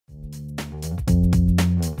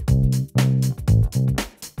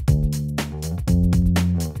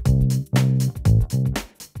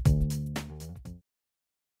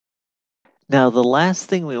Now, the last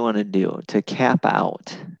thing we want to do to cap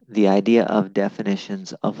out the idea of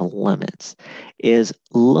definitions of limits is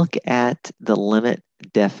look at the limit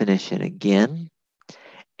definition again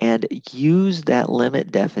and use that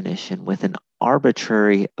limit definition with an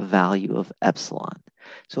arbitrary value of epsilon.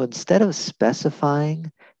 So instead of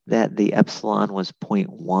specifying that the epsilon was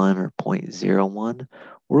 0.1 or 0.01,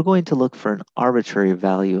 we're going to look for an arbitrary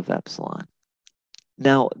value of epsilon.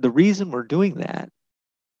 Now, the reason we're doing that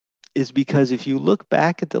is because if you look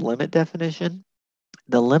back at the limit definition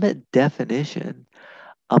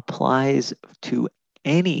applies to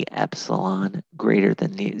any epsilon greater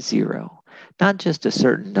than 0. Not just a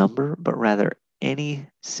certain number, but rather any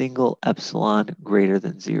single epsilon greater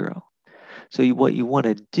than 0. So what you want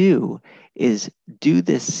to do is do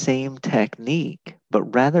this same technique, but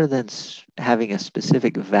rather than having a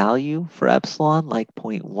specific value for epsilon like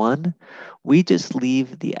 0.1, we just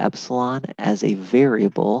leave the epsilon as a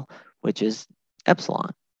variable, which is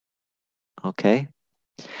epsilon. Okay?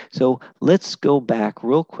 So let's go back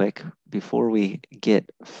real quick before we get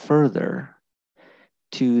further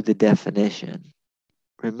to the definition.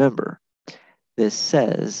 Remember, this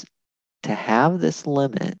says to have this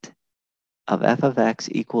limit of f of x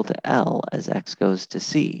equal to L as x goes to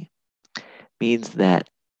C means that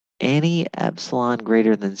any epsilon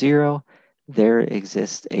greater than 0, there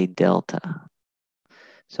exists a delta.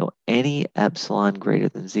 So any epsilon greater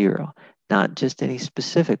than 0, not just any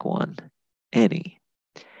specific one, any.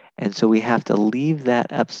 And so we have to leave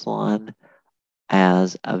that epsilon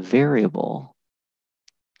as a variable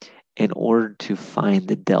in order to find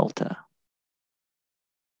the delta.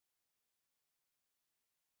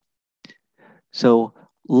 So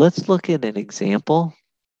let's look at an example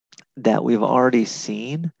that we've already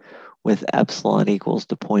seen with epsilon equals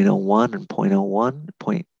to 0.01 and 0.01,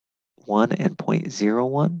 0.1 and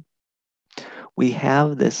 0.01. We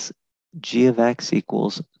have this g of x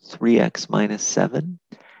equals 3x minus 7,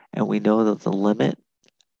 and we know that the limit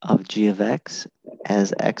of g of x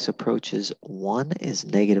as x approaches 1 is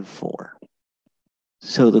 -4.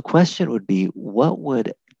 So the question would be, what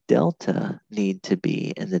would delta need to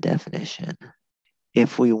be in the definition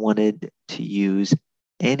if we wanted to use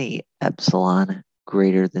any epsilon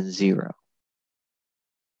greater than 0?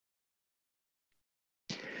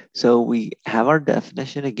 So we have our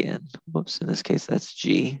definition again. Whoops, in this case, that's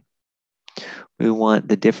g. We want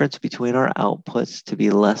the difference between our outputs to be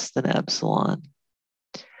less than epsilon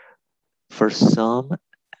for some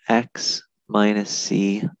x minus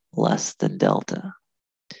c less than delta.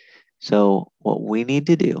 So what we need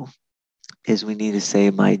to do is we need to say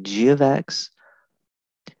my g of x,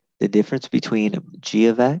 the difference between g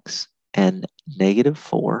of x and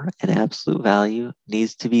 -4, an absolute value,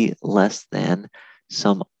 needs to be less than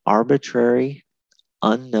some arbitrary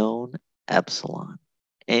unknown epsilon,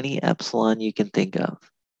 any epsilon you can think of.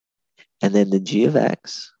 And then the g of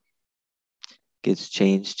x gets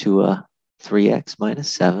changed to a 3x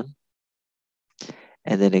minus 7.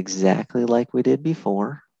 And then exactly like we did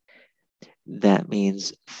before, that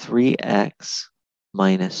means 3x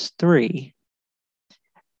minus 3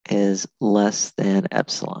 is less than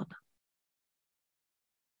epsilon.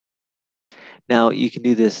 Now you can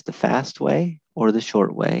do this the fast way or the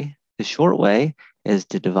short way. The short way is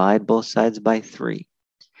to divide both sides by 3.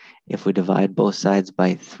 If we divide both sides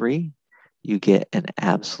by 3, you get an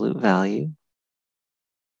absolute value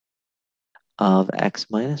of x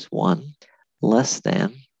minus 1 less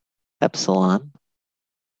than epsilon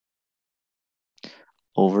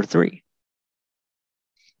over 3.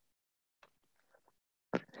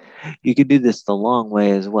 You could do this the long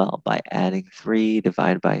way as well by adding 3,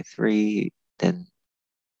 divide by 3, then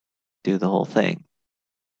do the whole thing.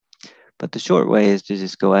 But the short way is to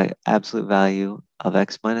just go at absolute value of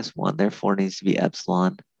x minus 1, therefore needs to be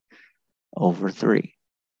epsilon over 3.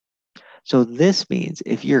 So this means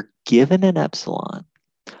if you're given an epsilon,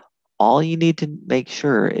 all you need to make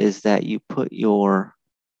sure is that you put your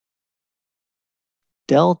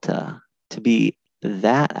delta to be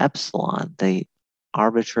that epsilon, the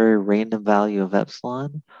arbitrary random value of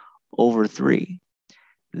epsilon, over 3.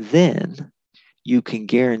 Then you can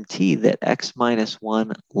guarantee that x minus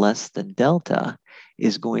 1 less than delta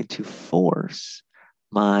is going to force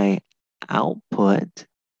my output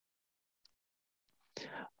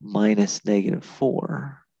minus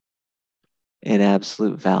 -4 in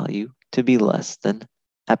absolute value to be less than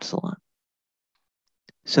epsilon.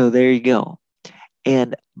 So there you go.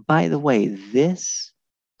 And by the way, this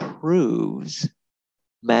proves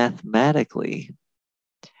mathematically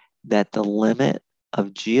that the limit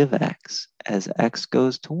of g of x as x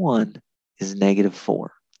goes to 1 is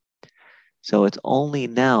 -4. So it's only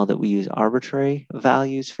now that we use arbitrary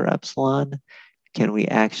values for epsilon can we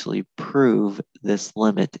actually prove this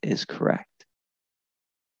limit is correct.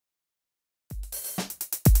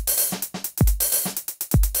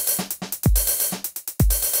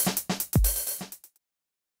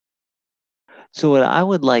 So what I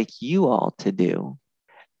would like you all to do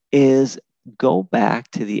is go back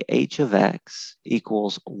to the h of x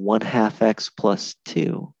equals 1/2 x plus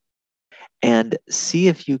 2 and see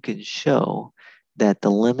if you can show that the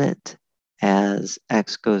limit as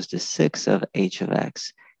x goes to 6 of h of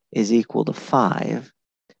x is equal to 5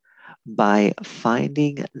 by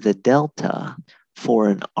finding the delta for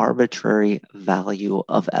an arbitrary value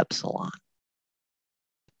of epsilon.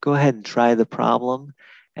 Go ahead and try the problem,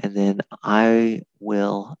 and then I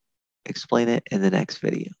will explain it in the next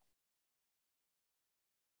video.